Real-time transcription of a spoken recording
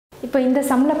இப்போ இந்த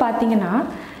சம்மில் பார்த்தீங்கன்னா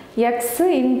எக்ஸ்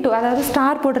இன்ட்டு அதாவது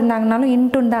ஸ்டார் போட்டிருந்தாங்கனாலும்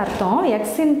இன்ட்டுன்னு தான் அர்த்தம்.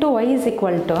 X into Y is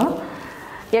equal to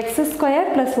X square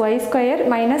plus Y square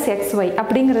minus X Y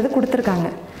அப்படிங்கிறது கொடுத்துருக்காங்க.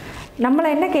 நம்மளை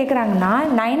என்ன கேட்குறாங்கன்னா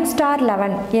 9 ஸ்டார்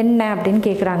 11 என்ன அப்படின்னு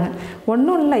கேட்குறாங்க.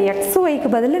 ஒன்றும் இல்லை, எக்ஸ் ஒய்க்கு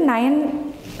பதில் 9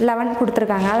 11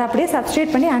 கொடுத்துருக்காங்க. அதை அப்படியே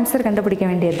சப்ஸ்டியூட் பண்ணி ஆன்சர் கண்டுபிடிக்க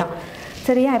வேண்டியது தான்.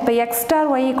 சரியா? இப்போ X star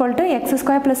Y equal to X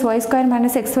square plus Y square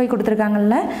minus X Y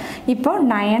கொடுத்துருக்காங்கல்ல. இப்போ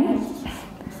 9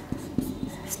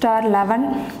 ஸ்டார் 11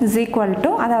 இஸ் ஈக்குவல் டு,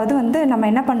 அதாவது வந்து நம்ம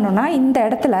என்ன பண்ணோன்னா இந்த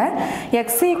இடத்துல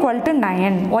X equal to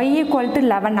 9 Y equal to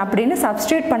 11 அப்படின்னு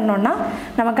சப்ஸ்டியூட் பண்ணோன்னா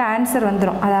நமக்கு ஆன்சர்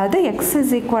வந்துடும். அதாவது X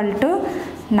is equal to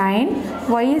 9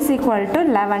 Y is equal to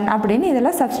 11 அப்படின்னு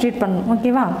இதெல்லாம் சப்ஸ்டியூட் பண்ணணும்.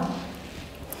 ஓகேவா?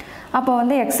 அப்போ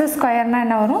வந்து எக்ஸ் ஸ்கொயர்னால்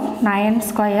என்ன வரும்? 9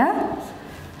 square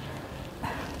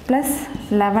plus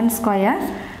 11 square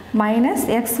minus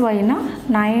X ஒய்னா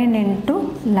 9 into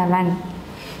 11.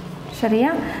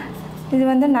 சரியா? இது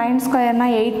வந்து 9 ஸ்கொயர்னா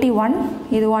 81,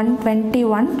 இது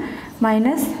 121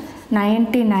 மைனஸ்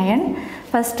 99.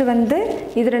 ஃபஸ்ட்டு வந்து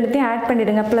இது ரெண்டுத்தையும் ஆட்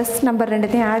பண்ணிவிடுங்க. ப்ளஸ் நம்பர்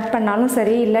ரெண்டுத்தையும் ஆட் பண்ணாலும்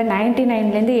சரி, இல்லை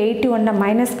 99லேருந்து 81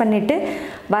 மைனஸ் பண்ணிவிட்டு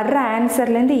வர்ற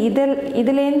ஆன்சர்லேருந்து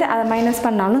இதுலேருந்து அதை மைனஸ்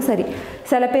பண்ணாலும் சரி.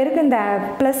 சில பேருக்கு இந்த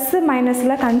ப்ளஸ்ஸு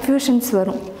மைனஸில் கன்ஃபியூஷன்ஸ்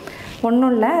வரும்.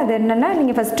 ஒன்றும் இல்லை, அது என்னென்னா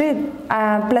நீங்கள் ஃபஸ்ட்டு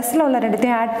ப்ளஸில் உள்ள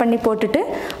ரெண்டுத்தையும் ஆட் பண்ணி போட்டுட்டு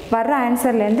வர்ற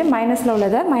ஆன்சர்லேருந்து மைனஸில்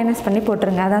உள்ளதை மைனஸ் பண்ணி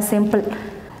போட்டுருங்க. அதான் சிம்பிள்.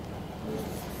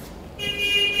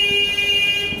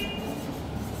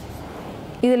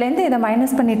 இதுலேருந்து இதை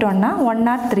மைனஸ் பண்ணிட்டோன்னா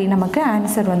 103 நமக்கு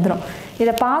ஆன்சர் வந்துடும்.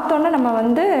 இதை பார்த்தோன்னா நம்ம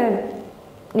வந்து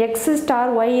எக்ஸ் ஸ்டார்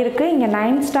ஒய் இருக்குது, இங்கே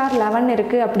 9 ஸ்டார் 11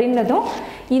 இருக்குது அப்படின்னதும்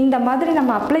இந்த மாதிரி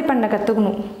நம்ம அப்ளை பண்ண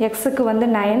கற்றுக்கணும். எக்ஸுக்கு வந்து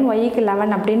 9 ஒய்க்கு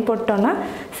 11 அப்படின்னு போட்டோன்னா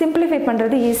சிம்பிளிஃபை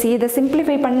பண்ணுறது ஈஸி. இதை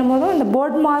சிம்பிளிஃபை பண்ணும்போதும் இந்த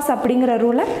போர்ட் மாஸ் அப்படிங்கிற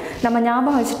ரூலை நம்ம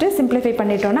ஞாபகம் வச்சுட்டு சிம்பிளிஃபை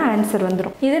பண்ணிட்டோன்னா ஆன்சர்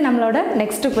வந்துடும். இது நம்மளோட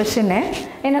நெக்ஸ்ட் கொஸ்டின்னு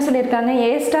என்ன சொல்லியிருக்காங்க?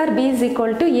 ஏ star B is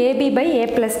equal to AB by A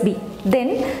plus B,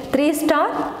 then 3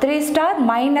 star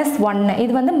minus 1.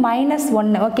 இது வந்து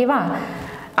 -1. ஓகேவா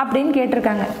அப்படின்னு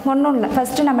கேட்டிருக்காங்க. ஒன்றும் இல்லை,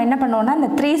 ஃபஸ்ட்டு நம்ம என்ன பண்ணுவோம்னா இந்த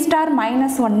 3 ஸ்டார்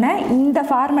மைனஸ் 1 இந்த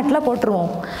ஃபார்மெட்டில்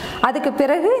போட்டுருவோம். அதுக்கு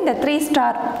பிறகு இந்த 3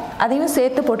 ஸ்டார் அதையும்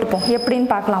சேர்த்து போட்டுப்போம். எப்படின்னு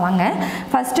பார்க்கலாம் வாங்க.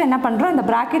 ஃபஸ்ட்டு என்ன பண்ணுறோம், இந்த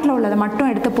ப்ராக்கெட்டில் உள்ளதை மட்டும்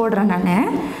எடுத்து போடுறேன் நான்.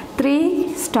 3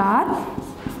 star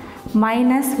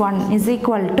minus 1 is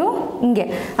equal to இங்கே,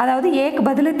 அதாவது ஏக்கு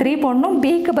பதில் 3 போடணும்,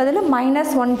 பிக்கு பதில்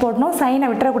 -1 போடணும். சைனை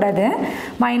விட்டுறக்கூடாது.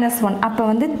 -1. அப்போ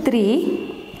வந்து 3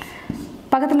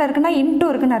 பக்கத்தில் இருக்குன்னா இன்ட்டு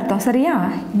இருக்குன்னு அர்த்தம். சரியா?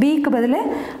 பிக்கு பதில்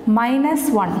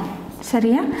 -1.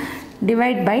 சரியா?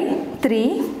 Divide by 3.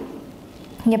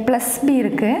 இங்கே ப்ளஸ் பி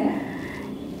இருக்குது.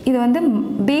 இது வந்து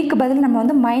பிக்கு பதில் நம்ம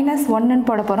வந்து -1ன்னு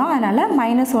போட போகிறோம். அதனால்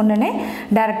 -1ன்னே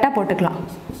டைரெக்டாக போட்டுக்கலாம்.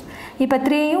 இப்போ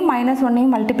 3யும்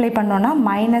 -1யும் மல்டிப்ளை பண்ணோன்னா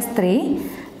 -3,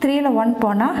 3ல் 1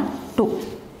 போனால் 2.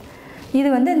 இது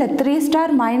வந்து இந்த 3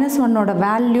 ஸ்டார் -1ஓட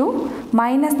வேல்யூ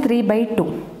 -3/2.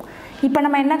 இப்போ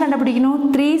நம்ம என்ன கண்டுபிடிக்கணும்?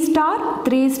 3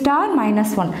 ஸ்டார்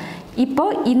 -1.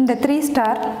 இப்போது இந்த 3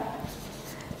 ஸ்டார்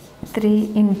 3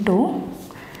 இன்ட்டு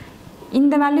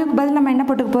இந்த வேல்யூக்கு பதில் நம்ம என்ன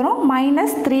போட்டுக்க போகிறோம்?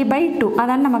 -3/2.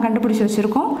 அதான் நம்ம கண்டுபிடிச்சி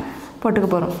வச்சுருக்கோம், போட்டுக்க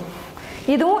போகிறோம்.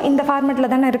 இதுவும் இந்த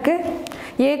ஃபார்மெட்டில் தானே இருக்குது.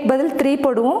 ஏக்கு பதில் 3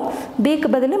 போடுவோம், பிக்கு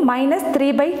பதில்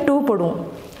 -3/2 போடுவோம்.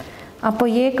 அப்போ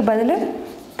ஏக்கு பதில்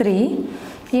 3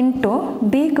 இன்ட்டு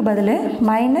பிக்கு பதில்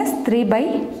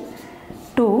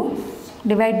 -3/2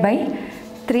 டிவைட் பை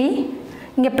 3.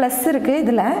 இங்கே ப்ளஸ் இருக்குது,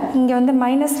 இதில் இங்கே வந்து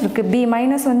மைனஸ் இருக்குது.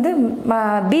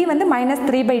 பி வந்து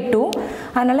 -3/2.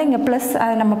 அதனால் இங்கே ப்ளஸ்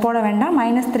அதை நம்ம போட வேண்டாம்.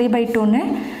 -3/2ன்னு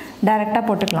டைரெக்டாக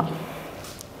போட்டுக்கலாம்.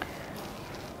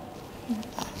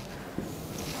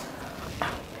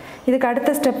 இதுக்கு அடுத்த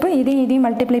ஸ்டெப்பு இதையும்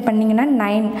மல்டிப்ளை பண்ணிங்கன்னா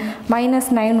 9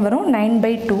 -9 வரும்.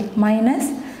 9/2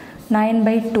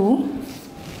 -9/2.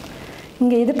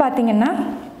 இங்கே இது பார்த்திங்கன்னா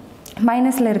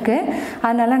மைனஸில் இருக்குது.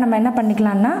 அதனால் நம்ம என்ன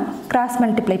பண்ணிக்கலாம்னா கிராஸ்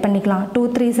மல்டிப்ளை பண்ணிக்கலாம். 2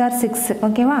 3s are 6.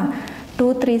 ஓகேவா? 2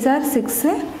 3s are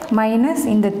 6 மைனஸ்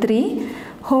இந்த 3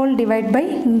 ஹோல் டிவைட் பை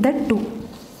இந்த 2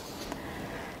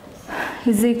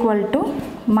 இஸ் ஈக்குவல் டு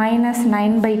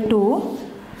 -9/2.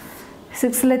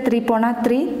 6ல் 3 போனால்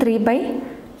 3/2.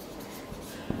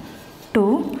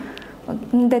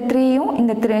 இந்த 3யும்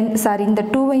இந்த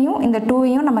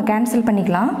 2வையும் நம்ம கேன்சல்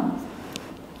பண்ணிக்கலாம்.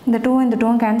 இந்த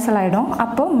 2வும் கேன்சல் ஆகிடும்.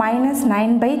 அப்போது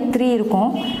 -9/3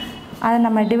 இருக்கும். அதை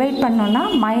நம்ம டிவைட் பண்ணோன்னா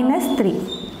 -3.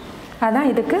 அதான்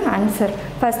இதுக்கு ஆன்சர்.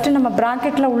 ஃபஸ்ட்டு நம்ம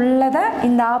ப்ராக்கெட்டில் உள்ளதை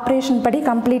இந்த ஆப்ரேஷன் படி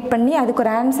கம்ப்ளீட் பண்ணி அதுக்கு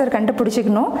ஒரு ஆன்சர்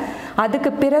கண்டுபிடிச்சிக்கணும்.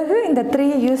 அதுக்கு பிறகு இந்த 3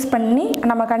 யூஸ் பண்ணி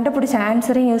நம்ம கண்டுபிடிச்ச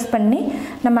ஆன்சரையும் யூஸ் பண்ணி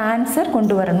நம்ம ஆன்சர்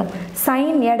கொண்டு வரணும்.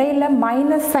 சைன் இடையில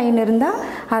மைனஸ் சைன் இருந்தால்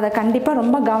அதை கண்டிப்பாக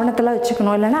ரொம்ப கவனத்தில்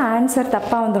வச்சுக்கணும், இல்லைனா ஆன்சர்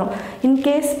தப்பாக வந்துடும்.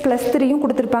 இன்கேஸ் +3யும்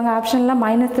கொடுத்துருப்பாங்க ஆப்ஷனில்,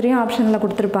 -3யும் ஆப்ஷனில்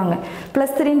கொடுத்துருப்பாங்க.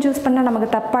 +3ன்னு சூஸ் பண்ணால் நமக்கு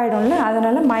தப்பாயிடும்ல,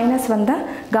 அதனால் மைனஸ் வந்தால்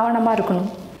கவனமாக இருக்கணும்.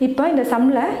 இப்போ இந்த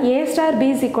சம்மில் a * b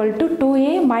 =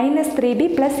 2a - 3b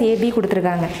 + ab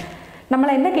கொடுத்துருக்காங்க.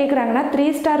 நம்மளை என்ன கேட்குறாங்கன்னா 3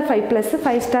 * 5 +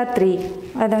 5 * 3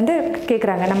 அதை வந்து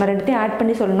கேட்குறாங்க. நம்ம ரெண்டுத்தையும் ஆட்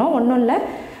பண்ணி சொல்லணும். ஒன்றும் இல்லை,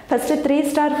 ஃபஸ்ட்டு 3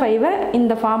 * 5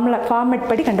 இந்த ஃபார்மேட்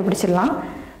படி கண்டுபிடிச்சிடலாம்.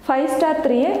 5 *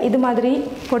 3 இது மாதிரி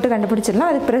போட்டு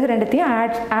கண்டுபிடிச்சிடலாம். அதுக்கு பிறகு ரெண்டுத்தையும்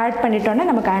ஆட் பண்ணிட்டோன்னா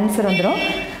நமக்கு ஆன்சர் வந்துடும்.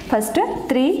 ஃபஸ்ட்டு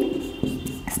 3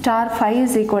 *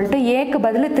 5 = ஏக்கு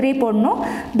பதில் 3 போடணும்,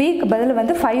 பிக்கு பதில்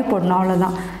வந்து 5 போடணும்,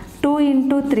 அவ்வளோதான். 2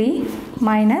 × 3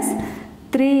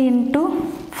 - 3 ×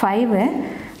 5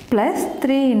 +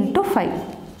 3 × 5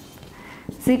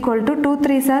 = 2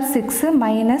 3s are 6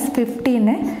 -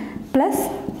 15 +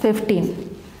 15.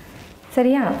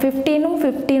 சரியா? 15ம்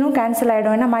 15ம் கேன்சல்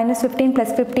ஆகிடும், ஏன்னா -15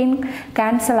 + 15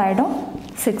 கேன்சல் ஆகிடும்,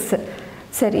 6.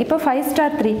 சரி, இப்போ 5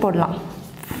 * 3 போடலாம்.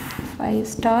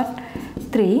 5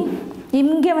 * 3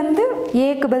 இங்கே வந்து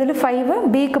ஏக்கு பதில் 5,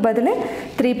 பிக்கு பதில்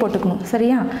 3 போட்டுக்கணும்.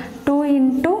 சரியா? 2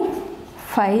 ×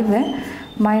 5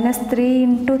 - 3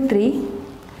 × 3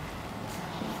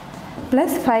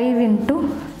 + 5 ×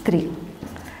 3.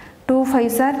 2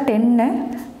 5s are 10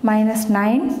 -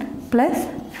 9 +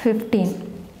 15.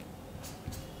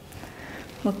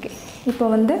 ஓகே, இப்போ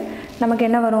வந்து நமக்கு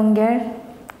என்ன வரும் இங்கே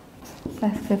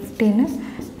 +15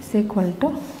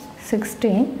 =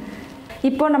 16.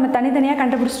 இப்போ நம்ம தனித்தனியாக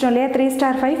கண்டுபிடிச்சிட்டோம் இல்லையா? 3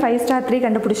 * 5 5 * 3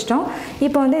 கண்டுபிடிச்சிட்டோம்.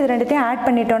 இப்போ வந்து இது ரெண்டுத்தையும் ஆட்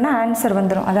பண்ணிட்டோன்னா ஆன்சர்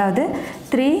வந்துடும். அதாவது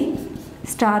 3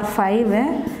 * 5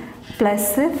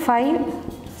 + 5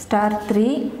 * 3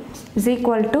 =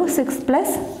 6 +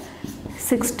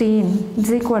 16 =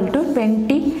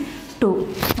 22.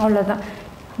 அவ்வளோதான்.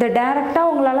 இதை டைரெக்டாக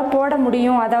உங்களால் போட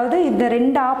முடியும், அதாவது இந்த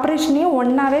 2 ஆப்ரேஷனையும்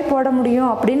ஒன்றாவே போட முடியும்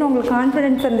அப்படின்னு உங்களுக்கு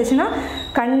கான்ஃபிடென்ஸ் இருந்துச்சுன்னா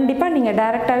கண்டிப்பாக நீங்கள்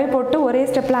டைரெக்டாகவே போட்டு ஒரே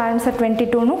ஸ்டெப்பில் ஆன்சர்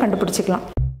 22ன்னு கண்டுபிடிச்சிக்கலாம்.